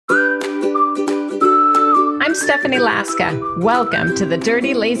Stephanie Laska. Welcome to the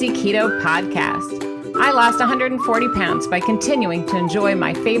Dirty Lazy Keto podcast. I lost 140 pounds by continuing to enjoy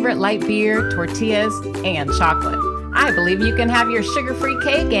my favorite light beer, tortillas, and chocolate. I believe you can have your sugar-free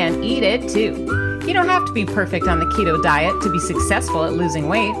cake and eat it too. You don't have to be perfect on the keto diet to be successful at losing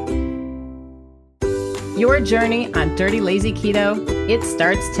weight. Your journey on Dirty Lazy Keto, it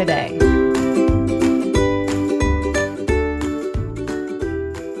starts today.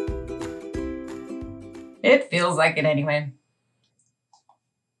 It feels like it anyway.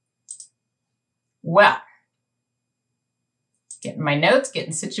 Well, getting my notes,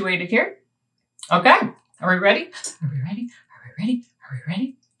 getting situated here. Okay, are we ready? Are we ready? Are we ready? Are we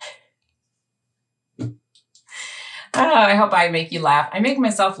ready? Oh, I hope I make you laugh. I make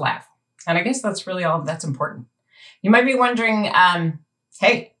myself laugh. And I guess that's really all that's important. You might be wondering,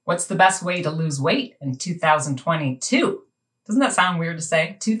 hey, what's the best way to lose weight in 2022? Doesn't that sound weird to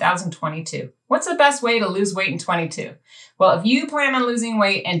say? 2022. What's the best way to lose weight in 22? Well, if you plan on losing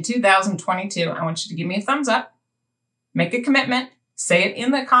weight in 2022, I want you to give me a thumbs up, make a commitment, say it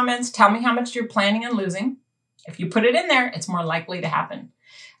in the comments, tell me how much you're planning on losing. If you put it in there, it's more likely to happen.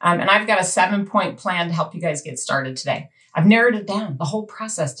 And I've got a 7-point plan to help you guys get started today. I've narrowed it down, the whole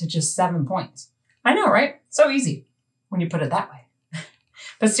process, to just 7 points. I know, right? So easy when you put it that way.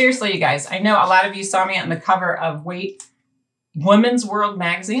 But seriously, you guys, I know a lot of you saw me on the cover of Women's World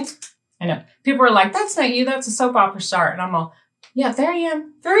magazine. I know. People are like, that's not you, that's a soap opera star. And I'm all, yeah, there I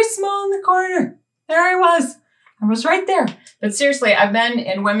am. Very small in the corner. There I was. I was right there. But seriously, I've been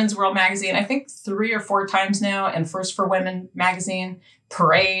in Women's World magazine, I think 3 or 4 times now, and First for Women magazine,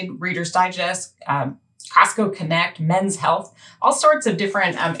 Parade, Reader's Digest, Costco Connect, Men's Health, all sorts of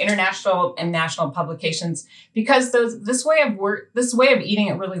different international and national publications, because this way of eating,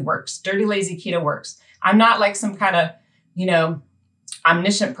 it really works. Dirty Lazy Keto works. I'm not like some kind of,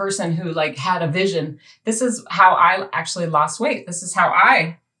 omniscient person who had a vision. This is how I actually lost weight. This is how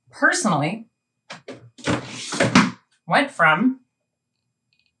I personally went from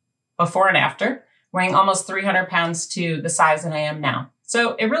before and after, weighing almost 300 pounds to the size that I am now.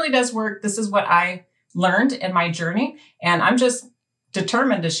 So it really does work. This is what I learned in my journey, and I'm just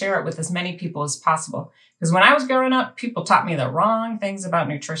determined to share it with as many people as possible. Because when I was growing up, people taught me the wrong things about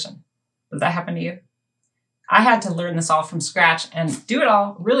nutrition. Does that happen to you? I had to learn this all from scratch and do it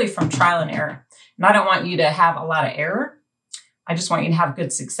all really from trial and error. And I don't want you to have a lot of error. I just want you to have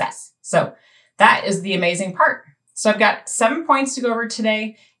good success. So that is the amazing part. So I've got 7 points to go over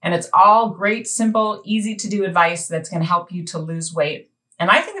today, and it's all great, simple, easy to do advice that's going to help you to lose weight. And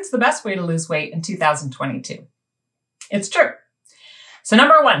I think it's the best way to lose weight in 2022. It's true. So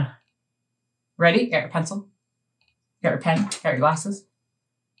number 1, ready? Got your pencil? Got your pen? Got your glasses?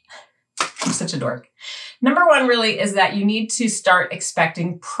 I'm such a dork. Number 1 really is that you need to start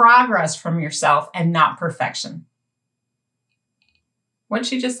expecting progress from yourself and not perfection. What did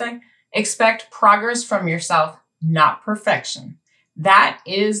she just say? Expect progress from yourself, not perfection. That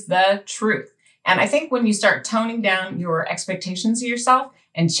is the truth. And I think when you start toning down your expectations of yourself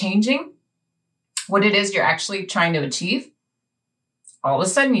and changing what it is you're actually trying to achieve, all of a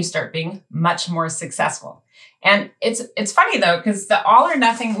sudden you start being much more successful. And it's funny though, because the all or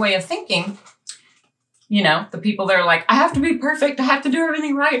nothing way of thinking, the people that are like, I have to be perfect. I have to do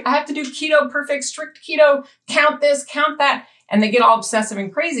everything right. I have to do keto perfect, strict keto, count this, count that. And they get all obsessive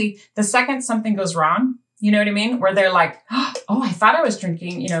and crazy. The second something goes wrong, you know what I mean? Where they're like, oh, I thought I was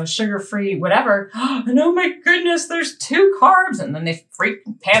drinking, sugar-free, whatever. And oh my goodness, there's 2 carbs. And then they freak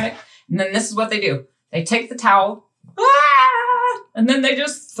and panic. And then this is what they do. They take the towel, and then they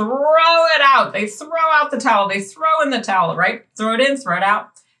just throw it out. They throw out the towel. They throw in the towel, right? Throw it in, throw it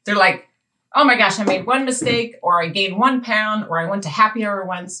out. They're like, oh my gosh, I made 1 mistake, or I gained 1 pound, or I went to happy hour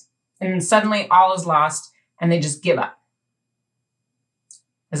once, and then suddenly all is lost, and they just give up.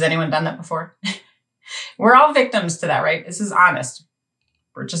 Has anyone done that before? We're all victims to that, right? This is honest.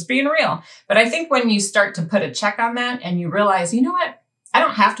 We're just being real. But I think when you start to put a check on that and you realize, you know what? I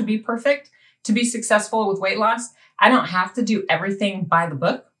don't have to be perfect to be successful with weight loss. I don't have to do everything by the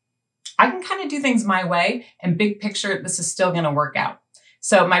book. I can kind of do things my way, and big picture, this is still going to work out.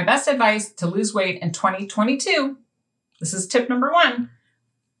 So my best advice to lose weight in 2022, this is tip number 1.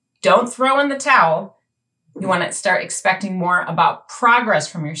 Don't throw in the towel. You want to start expecting more about progress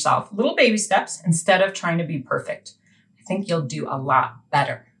from yourself, little baby steps, instead of trying to be perfect. I think you'll do a lot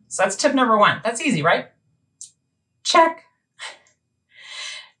better. So that's tip number 1. That's easy, right? Check.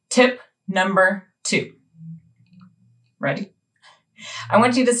 Tip number 2. Ready? I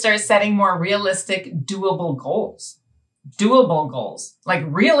want you to start setting more realistic, doable goals. Doable goals, like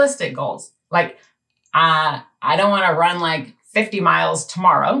realistic goals. Like, I don't want to run 50 miles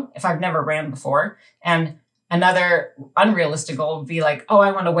tomorrow if I've never ran before. And Another unrealistic goal would be like, oh,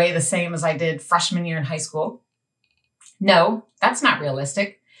 I want to weigh the same as I did freshman year in high school. No, that's not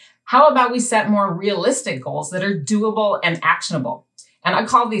realistic. How about we set more realistic goals that are doable and actionable? And I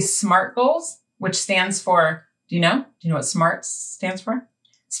call these SMART goals, which stands for, do you know what SMART stands for?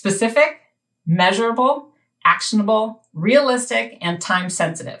 Specific, measurable, actionable, realistic, and time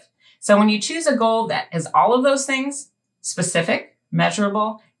sensitive. So when you choose a goal that is all of those things, specific,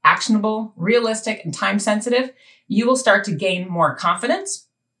 measurable, actionable, realistic, and time sensitive, you will start to gain more confidence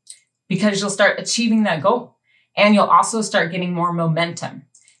because you'll start achieving that goal. And you'll also start getting more momentum.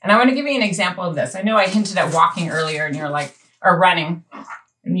 And I want to give you an example of this. I know I hinted at walking earlier and you're like, or running.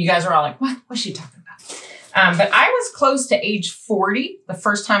 And you guys are all like, what's she talking about? But I was close to age 40, the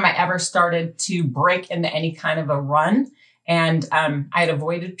first time I ever started to break into any kind of a run. And I had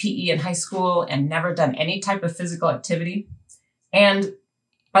avoided PE in high school and never done any type of physical activity. And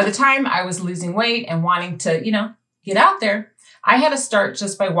by the time I was losing weight and wanting to, get out there, I had to start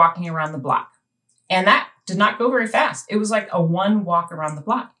just by walking around the block. And that did not go very fast. It was like a one walk around the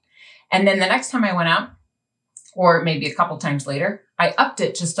block. And then the next time I went out, or maybe a couple times later, I upped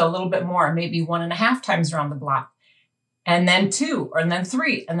it just a little bit more, maybe 1.5 times around the block. And then 2, and then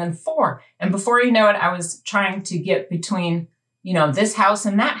 3, and then 4. And before you know it, I was trying to get between, this house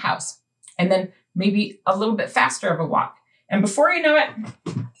and that house. And then maybe a little bit faster of a walk. And before you know it,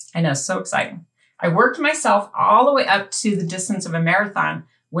 I know, so exciting. I worked myself all the way up to the distance of a marathon,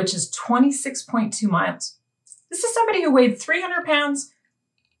 which is 26.2 miles. This is somebody who weighed 300 pounds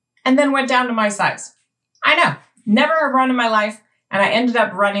and then went down to my size. I know, never a run in my life. And I ended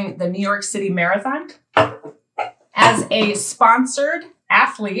up running the New York City Marathon as a sponsored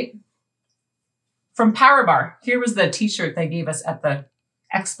athlete from Power Bar. Here was the t-shirt they gave us at the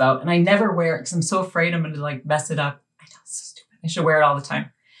expo. And I never wear it because I'm so afraid I'm going to mess it up. I know, it's so stupid. I should wear it all the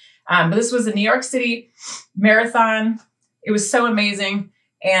time. But this was the New York City Marathon. It was so amazing.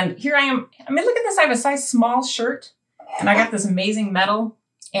 And here I am. I mean, look at this. I have a size small shirt and I got this amazing medal,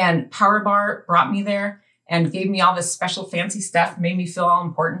 and Power Bar brought me there and gave me all this special fancy stuff, made me feel all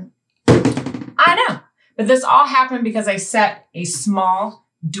important. I know, but this all happened because I set a small,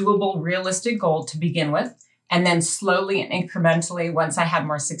 doable, realistic goal to begin with. And then slowly and incrementally, once I had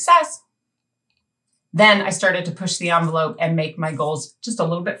more success, then I started to push the envelope and make my goals just a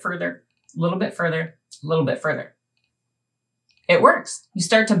little bit further, a little bit further, a little bit further. It works. You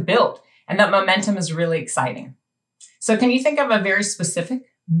start to build, and that momentum is really exciting. So can you think of a very specific,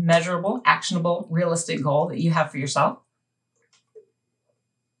 measurable, actionable, realistic goal that you have for yourself?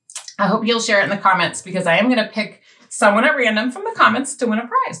 I hope you'll share it in the comments because I am going to pick someone at random from the comments to win a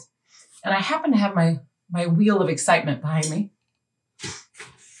prize. And I happen to have my wheel of excitement behind me.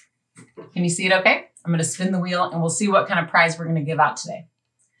 Can you see it okay? I'm going to spin the wheel and we'll see what kind of prize we're going to give out today.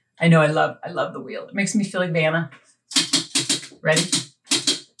 I know I love the wheel. It makes me feel like Vanna. Ready?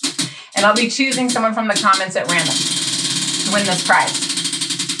 And I'll be choosing someone from the comments at random to win this prize.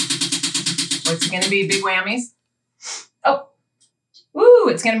 What's it going to be? Big whammies? Oh, woo!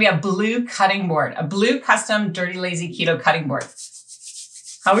 It's going to be a blue cutting board, a blue custom Dirty Lazy Keto cutting board.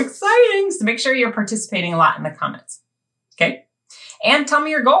 How exciting! So make sure you're participating a lot in the comments. Okay? And tell me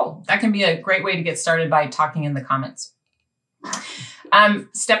your goal. That can be a great way to get started by talking in the comments.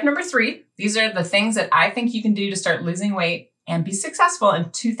 Step number 3, these are the things that I think you can do to start losing weight and be successful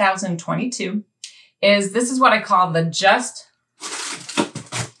in 2022, this is what I call the just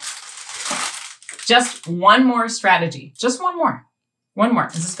one more strategy. Just one more. One more.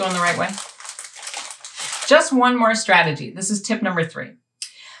 Is this going the right way? Just one more strategy. This is tip number 3.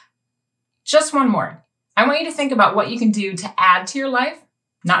 Just one more. I want you to think about what you can do to add to your life,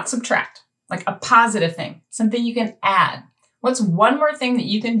 not subtract, like a positive thing, something you can add. What's one more thing that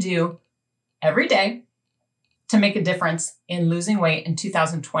you can do every day to make a difference in losing weight in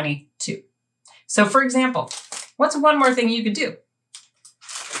 2022? So for example, what's one more thing you could do?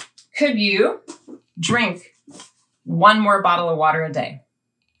 Could you drink one more bottle of water a day?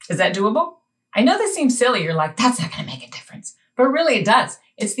 Is that doable? I know this seems silly. You're like, that's not going to make a difference. But really it does.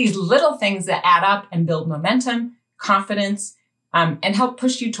 It's these little things that add up and build momentum, confidence, and help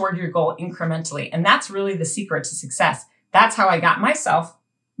push you toward your goal incrementally. And that's really the secret to success. That's how I got myself,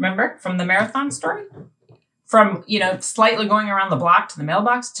 remember, from the marathon story? From, slightly going around the block to the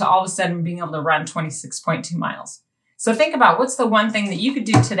mailbox to all of a sudden being able to run 26.2 miles. So think about what's the one thing that you could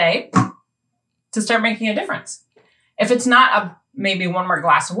do today to start making a difference. If it's not maybe one more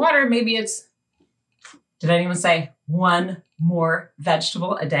glass of water, maybe it's, did anyone say one more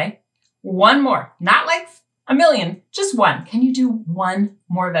vegetable a day? One more, not like a million, just one. Can you do one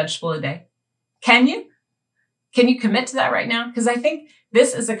more vegetable a day? Can you? Can you commit to that right now? Because I think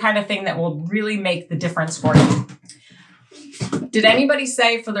this is the kind of thing that will really make the difference for you. Did anybody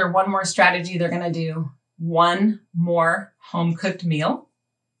say for their one more strategy, they're going to do one more home cooked meal?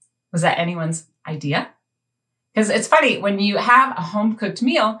 Was that anyone's idea? Because it's funny, when you have a home cooked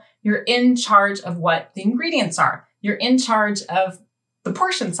meal, you're in charge of what the ingredients are. You're in charge of the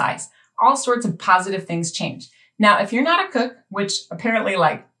portion size. All sorts of positive things change. Now, if you're not a cook, which apparently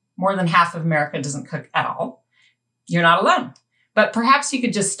like more than half of America doesn't cook at all, you're not alone. But perhaps you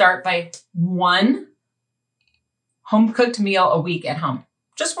could just start by one home cooked meal a week at home.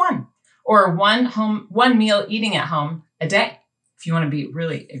 Just one. Or one meal eating at home a day, if you want to be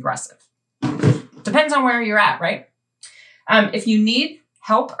really aggressive. Depends on where you're at, right? If you need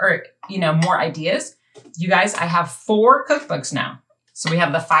help or, more ideas, you guys, I have 4 cookbooks now. So we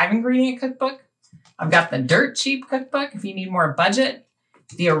have the 5-ingredient cookbook. I've got the dirt cheap cookbook if you need more budget.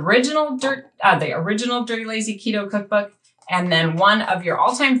 The original Dirty Lazy Keto cookbook. And then one of your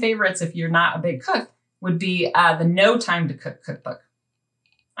all-time favorites, if you're not a big cook, would be the No Time to Cook cookbook.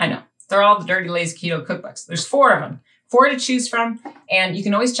 I know. They're all the Dirty Lazy Keto cookbooks. There's 4 of them. 4 to choose from. And you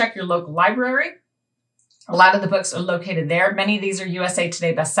can always check your local library. A lot of the books are located there. Many of these are USA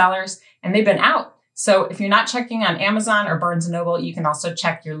Today bestsellers, and they've been out. So if you're not checking on Amazon or Barnes & Noble, you can also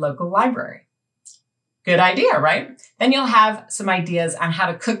check your local library. Good idea, right? Then you'll have some ideas on how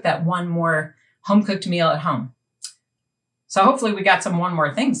to cook that one more home-cooked meal at home. So hopefully we got some one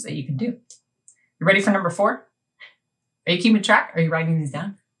more things that you can do. You ready for number 4? Are you keeping track? Are you writing these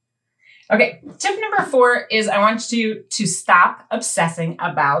down? Okay, tip number 4 is I want you to stop obsessing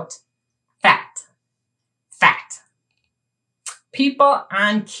about fat. People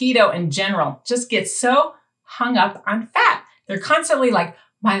on keto in general just get so hung up on fat. They're constantly like,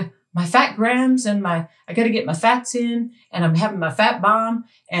 my fat grams and I got to get my fats in and I'm having my fat bomb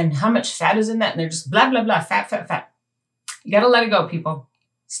and how much fat is in that? And they're just blah, blah, blah, fat. You got to let it go, people.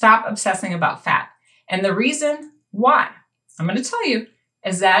 Stop obsessing about fat. And the reason why I'm going to tell you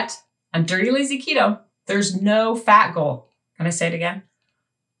is that on Dirty Lazy Keto, there's no fat goal. Can I say it again?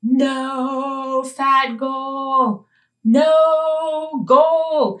 No fat goal. No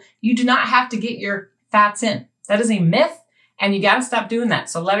goal. You do not have to get your fats in. That is a myth, and you got to stop doing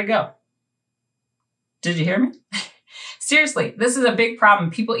that. So let it go. Did you hear me? Seriously, this is a big problem.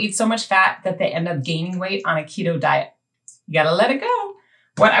 People eat so much fat that they end up gaining weight on a keto diet. You got to let it go.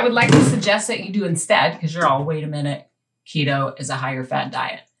 What I would like to suggest that you do instead, because you're all, wait a minute, keto is a higher fat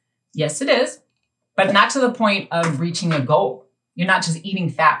diet. Yes, it is, but not to the point of reaching a goal. You're not just eating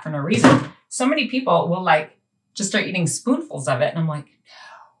fat for no reason. So many people will just start eating spoonfuls of it. And I'm like, no.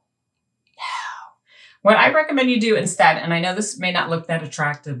 What I recommend you do instead, and I know this may not look that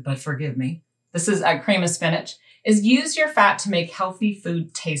attractive, but forgive me. This is a cream of spinach, is use your fat to make healthy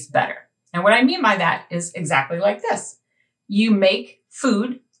food taste better. And what I mean by that is exactly like this. You make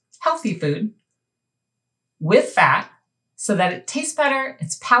food, healthy food, with fat so that it tastes better,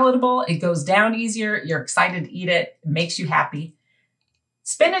 it's palatable, it goes down easier, you're excited to eat it, it makes you happy.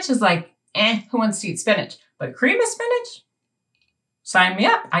 Spinach is like, who wants to eat spinach? But cream of spinach? Sign me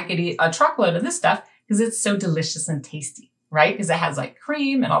up. I could eat a truckload of this stuff because it's so delicious and tasty, right? Because it has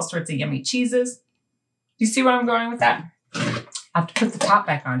cream and all sorts of yummy cheeses. Do you see where I'm going with that? I have to put the top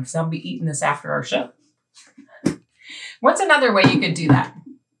back on because I'll be eating this after our show. What's another way you could do that?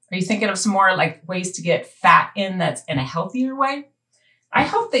 Are you thinking of some more ways to get fat in that's in a healthier way? I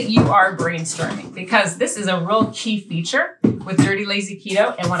hope that you are brainstorming because this is a real key feature with Dirty Lazy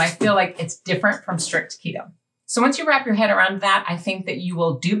Keto and when I feel like it's different from strict keto. So once you wrap your head around that, I think that you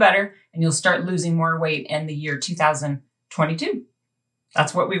will do better and you'll start losing more weight in the year 2022.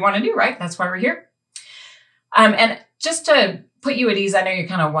 That's what we want to do, right? That's why we're here. And just to put you at ease, I know you're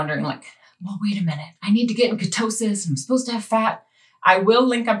kind of wondering well, wait a minute. I need to get in ketosis. I'm supposed to have fat. I will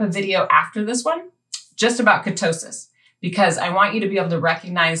link up a video after this one just about ketosis because I want you to be able to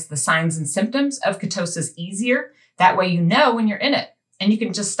recognize the signs and symptoms of ketosis easier. That way you know when you're in it and you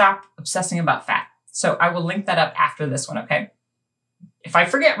can just stop obsessing about fat. So I will link that up after this one, okay? If I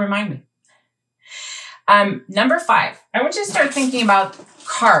forget, remind me. Number 5, I want you to start thinking about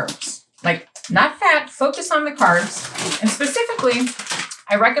carbs, not fat, focus on the carbs. And specifically,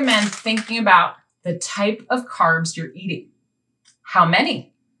 I recommend thinking about the type of carbs you're eating. How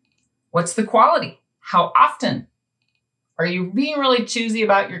many? What's the quality? How often? Are you being really choosy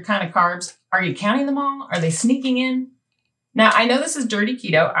about your kind of carbs? Are you counting them all? Are they sneaking in? Now, I know this is dirty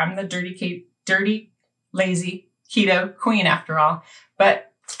keto. I'm the dirty, lazy keto queen after all.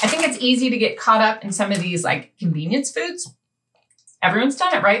 But I think it's easy to get caught up in some of these convenience foods. Everyone's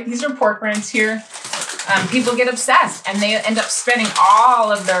done it, right? These are pork rinds here. People get obsessed and they end up spending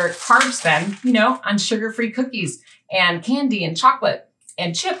all of their carb spend, on sugar-free cookies and candy and chocolate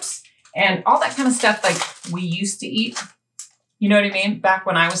and chips and all that kind of stuff like we used to eat. You know what I mean? Back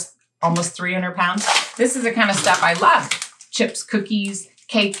when I was almost 300 pounds. This is the kind of stuff I love. Chips, cookies,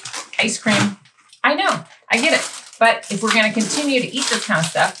 cake, ice cream. I know, I get it. But if we're going to continue to eat this kind of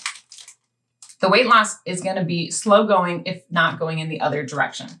stuff, the weight loss is going to be slow going, if not going in the other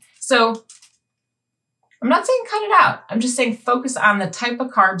direction. So I'm not saying cut it out. I'm just saying focus on the type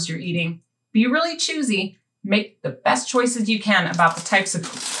of carbs you're eating. Be really choosy. Make the best choices you can about the types of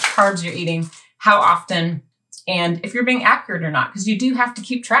carbs you're eating, how often, and if you're being accurate or not, because you do have to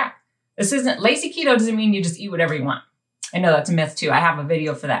keep track. This isn't lazy keto doesn't mean you just eat whatever you want. I know that's a myth too. I have a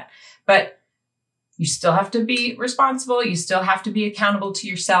video for that. But you still have to be responsible. You still have to be accountable to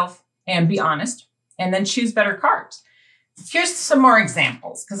yourself and be honest, and then choose better carbs. Here's some more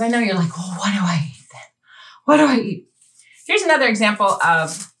examples, because I know you're like, well, what do I eat then? What do I eat? Here's another example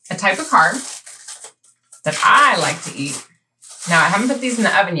of a type of carb that I like to eat. Now, I haven't put these in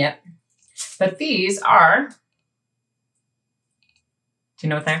the oven yet, but these are, do you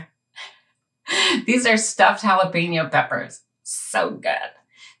know what they're? These are stuffed jalapeno peppers. So good.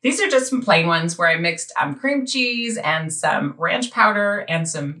 These are just some plain ones where I mixed cream cheese and some ranch powder and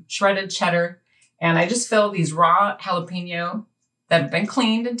some shredded cheddar. And I just fill these raw jalapeno that have been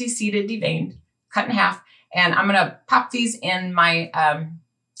cleaned and de-seeded, deveined, cut in half. And I'm going to pop these in my,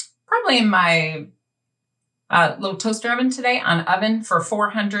 probably in my little toaster oven today on oven for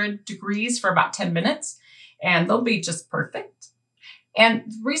 400 degrees for about 10 minutes. And they'll be just perfect. And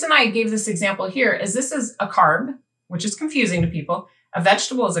the reason I gave this example here is this is a carb, which is confusing to people. A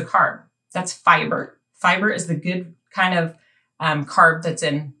vegetable is a carb. That's fiber. Fiber is the good kind of carb that's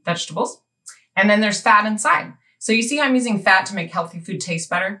in vegetables. And then there's fat inside. So you see how I'm using fat to make healthy food taste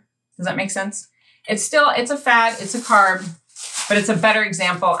better? Does that make sense? It's a fat, it's a carb, but it's a better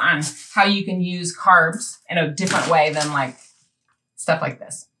example on how you can use carbs in a different way than like stuff like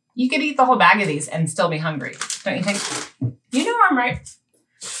this. You could eat the whole bag of these and still be hungry, don't you think? You know I'm right.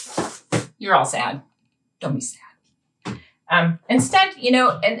 You're all sad. Don't be sad. Instead,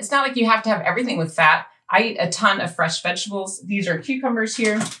 and it's not like you have to have everything with fat. I eat a ton of fresh vegetables. These are cucumbers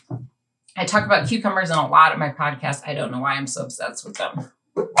here. I talk about cucumbers in a lot of my podcasts. I don't know why I'm so obsessed with them.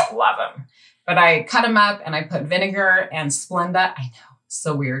 Love them. But I cut them up and I put vinegar and Splenda. I know,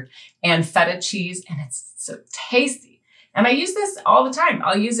 so weird. And feta cheese. And it's so tasty. And I use this all the time.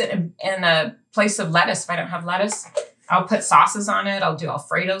 I'll use it in a place of lettuce. If I don't have lettuce, I'll put sauces on it. I'll do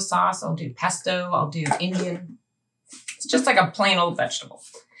Alfredo sauce. I'll do pesto. I'll do Indian. It's just like a plain old vegetable.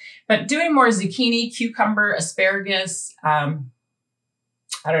 But doing more zucchini, cucumber, asparagus,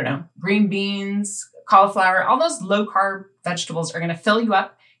 green beans, cauliflower, all those low carb vegetables are going to fill you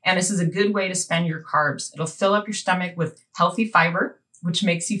up. And this is a good way to spend your carbs. It'll fill up your stomach with healthy fiber, which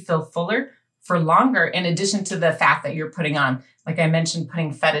makes you feel fuller for longer, in addition to the fat that you're putting on. Like I mentioned,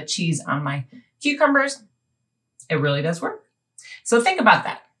 putting feta cheese on my cucumbers, it really does work. So think about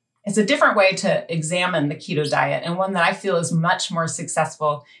that. It's a different way to examine the keto diet, and one that I feel is much more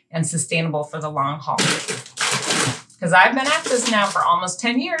successful and sustainable for the long haul. Because I've been at this now for almost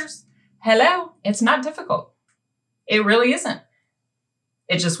 10 years. Hello, it's not difficult. It really isn't.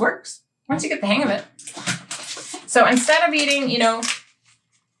 It just works once you get the hang of it. So instead of eating,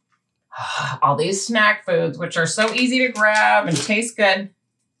 all these snack foods, which are so easy to grab and taste good,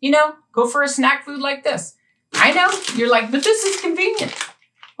 go for a snack food like this. I know you're like, but this is convenient.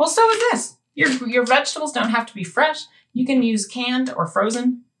 Well, so is this. Your vegetables don't have to be fresh. You can use canned or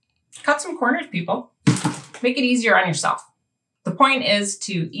frozen. Cut some corners, people. Make it easier on yourself. The point is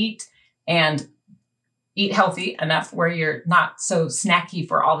to eat and eat healthy enough where you're not so snacky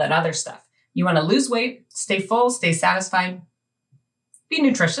for all that other stuff. You want to lose weight, stay full, stay satisfied, be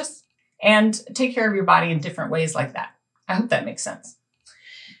nutritious, and take care of your body in different ways like that. I hope that makes sense.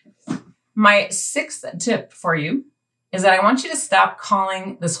 My sixth tip for you is that I want you to stop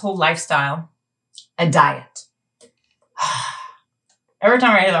calling this whole lifestyle a diet. Every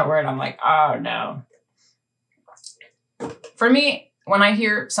time I hear that word, I'm like, oh no. For me, when I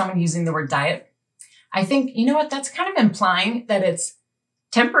hear someone using the word diet, I think, that's kind of implying that it's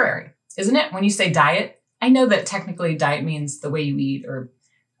temporary, isn't it? When you say diet, I know that technically diet means the way you eat or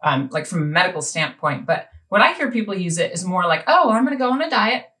like from a medical standpoint. But when I hear people use it is more like, oh, I'm going to go on a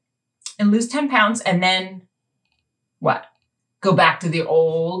diet and lose 10 pounds and then what? Go back to the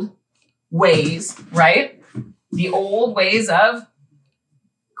old ways, right? The old ways of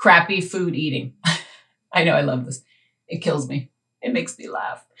crappy food eating. I know, I love this. It kills me. It makes me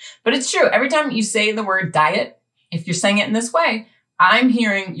laugh. But it's true. Every time you say the word diet, if you're saying it in this way, I'm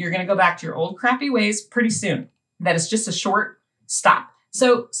hearing you're going to go back to your old crappy ways pretty soon. That is just a short stop.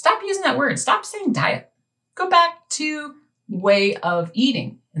 So stop using that word. Stop saying diet. Go back to way of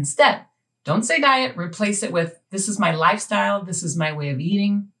eating instead. Don't say diet. Replace it with, this is my lifestyle. This is my way of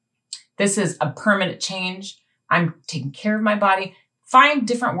eating. This is a permanent change. I'm taking care of my body. Find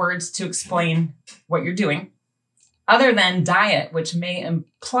different words to explain what you're doing other than diet, which may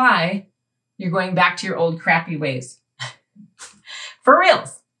imply you're going back to your old crappy ways. For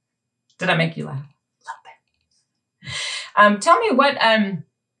reals. Did I make you laugh? A little bit. Tell me what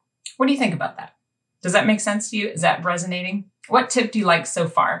do you think about that? Does that make sense to you? Is that resonating? What tip do you like so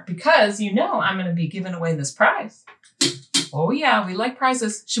far? Because you know I'm going to be giving away this prize. Oh yeah, we like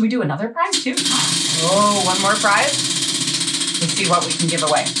prizes. Should we do another prize too? Oh, one more prize? Let's see what we can give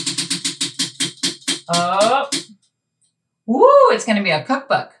away. Oh, woo, it's going to be a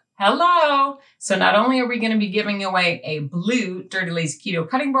cookbook. Hello. So not only are we going to be giving away a blue Dirty Lazy Keto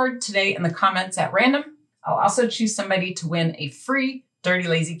cutting board today in the comments at random, I'll also choose somebody to win a free Dirty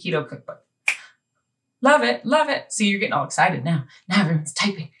Lazy Keto cookbook. Love it. Love it. See, you're getting all excited now. Now everyone's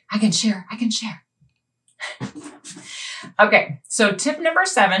typing. I can share. Okay, so tip number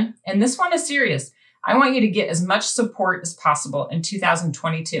 7, and this one is serious. I want you to get as much support as possible in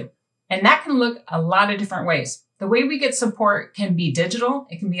 2022. And that can look a lot of different ways. The way we get support can be digital,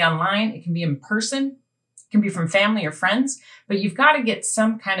 it can be online, it can be in person, it can be from family or friends, but you've got to get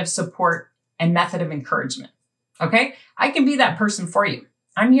some kind of support and method of encouragement. Okay, I can be that person for you.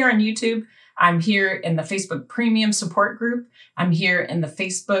 I'm here on YouTube. I'm here in the Facebook Premium Support Group. I'm here in the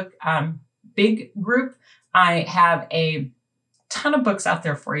Facebook Big Group. I have a ton of books out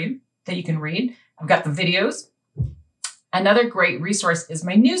there for you that you can read. I've got the videos. Another great resource is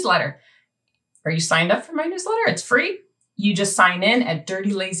my newsletter. Are you signed up for my newsletter? It's free. You just sign in at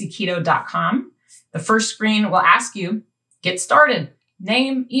dirtylazyketo.com. The first screen will ask you, get started,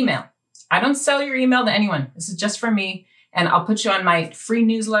 name, email. I don't sell your email to anyone. This is just for me. And I'll put you on my free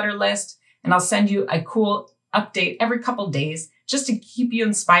newsletter list and I'll send you a cool update every couple days just to keep you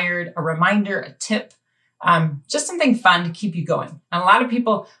inspired, a reminder, a tip, just something fun to keep you going. And a lot of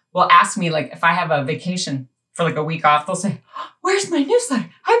people will ask me, like, if I have a vacation for like a week off, they'll say, where's my newsletter?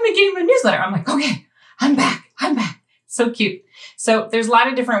 I haven't been getting my newsletter. I'm like, okay, I'm back. So cute. So there's a lot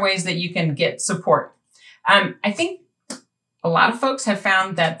of different ways that you can get support. I think a lot of folks have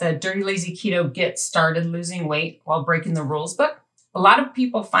found that the Dirty Lazy Keto Get Started Losing Weight While Breaking the Rules book, a lot of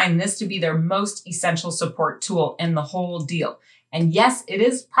people find this to be their most essential support tool in the whole deal. And yes, it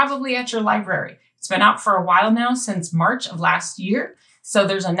is probably at your library. It's been out for a while now, since March of last year. So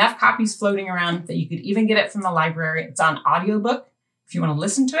there's enough copies floating around that you could even get it from the library. It's on audiobook if you want to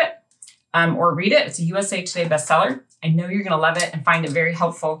listen to it or read it. It's a USA Today bestseller. I know you're going to love it and find it very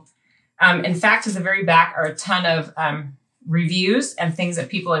helpful. In fact, at the very back are a ton of reviews and things that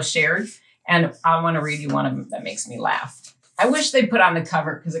people have shared. And I want to read you one of them that makes me laugh. I wish they'd put on the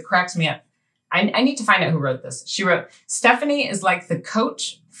cover because it cracks me up. I need to find out who wrote this. She wrote, Stephanie is like the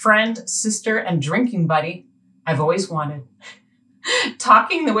coach, friend, sister, and drinking buddy I've always wanted.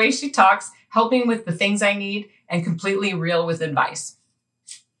 Talking the way she talks, helping with the things I need, and completely real with advice.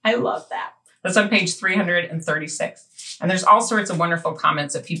 I love that. That's on page 336. And there's all sorts of wonderful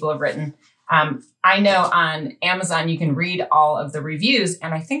comments that people have written. I know on Amazon, you can read all of the reviews.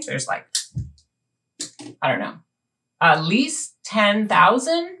 And I think there's like, I don't know, at least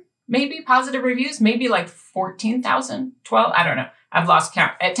 10,000 maybe positive reviews, maybe like 14,000, 12. I don't know. I've lost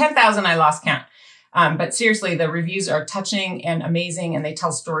count. At 10,000, I lost count. But seriously, the reviews are touching and amazing. And they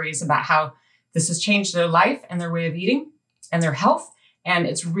tell stories about how this has changed their life and their way of eating and their health. And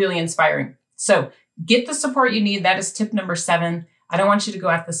it's really inspiring. So get the support you need. That is tip number 7. I don't want you to go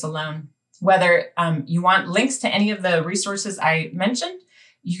at this alone. Whether you want links to any of the resources I mentioned,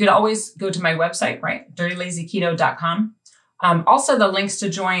 you could always go to my website, right? dirtylazyketo.com. Also, the links to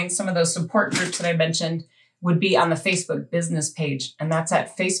join some of those support groups that I mentioned would be on the Facebook business page. And that's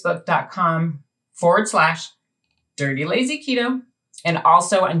at facebook.com/Dirty Lazy Keto. And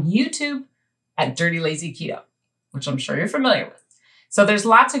also on YouTube at Dirty Lazy Keto, which I'm sure you're familiar with. So there's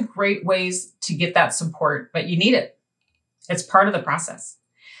lots of great ways to get that support, but you need it. It's part of the process.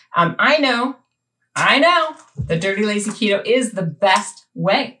 I know the Dirty Lazy Keto is the best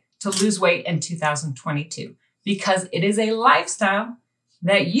way to lose weight in 2022 because it is a lifestyle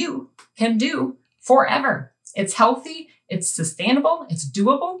that you can do forever. It's healthy, it's sustainable, it's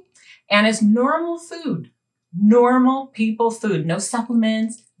doable, and it's normal food. Normal people food. No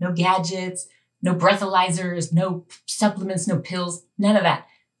supplements, no gadgets, no breathalyzers, no supplements, no pills, none of that.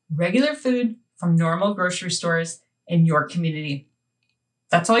 Regular food from normal grocery stores in your community.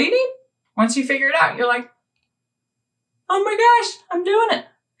 That's all you need. Once you figure it out, you're like, oh my gosh, I'm doing it.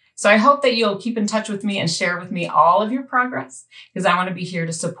 So I hope that you'll keep in touch with me and share with me all of your progress, because I want to be here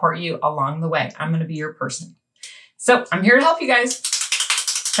to support you along the way. I'm going to be your person. So I'm here to help you guys.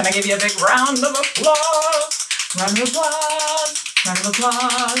 Can I give you a big round of applause? Round of applause. Round of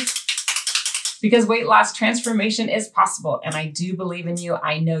applause. Because weight loss transformation is possible, and I do believe in you.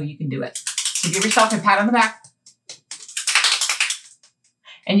 I know you can do it. So give yourself a pat on the back.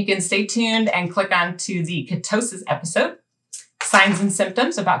 And you can stay tuned and click on to the ketosis episode, signs and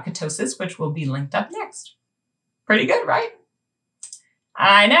symptoms about ketosis, which will be linked up next. Pretty good, right?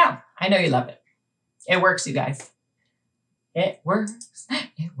 I know you love it. It works, you guys. It works.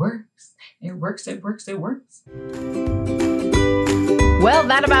 It works. It works. It works. It works. Well,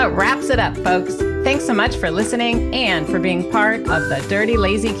 that about wraps it up, folks. Thanks so much for listening and for being part of the Dirty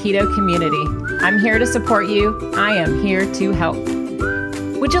Lazy Keto community. I'm here to support you. I am here to help.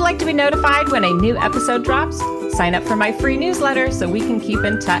 Would you like to be notified when a new episode drops? Sign up for my free newsletter so we can keep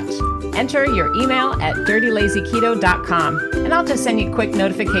in touch. Enter your email at dirtylazyketo.com and I'll just send you quick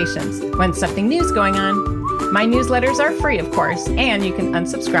notifications when something new is going on. My newsletters are free, of course, and you can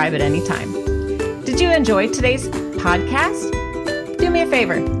unsubscribe at any time. Did you enjoy today's podcast? Do me a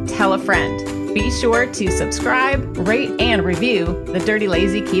favor, tell a friend. Be sure to subscribe, rate, and review the Dirty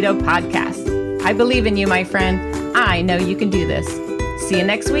Lazy Keto podcast. I believe in you, my friend. I know you can do this. See you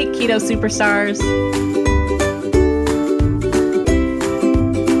next week, Keto Superstars.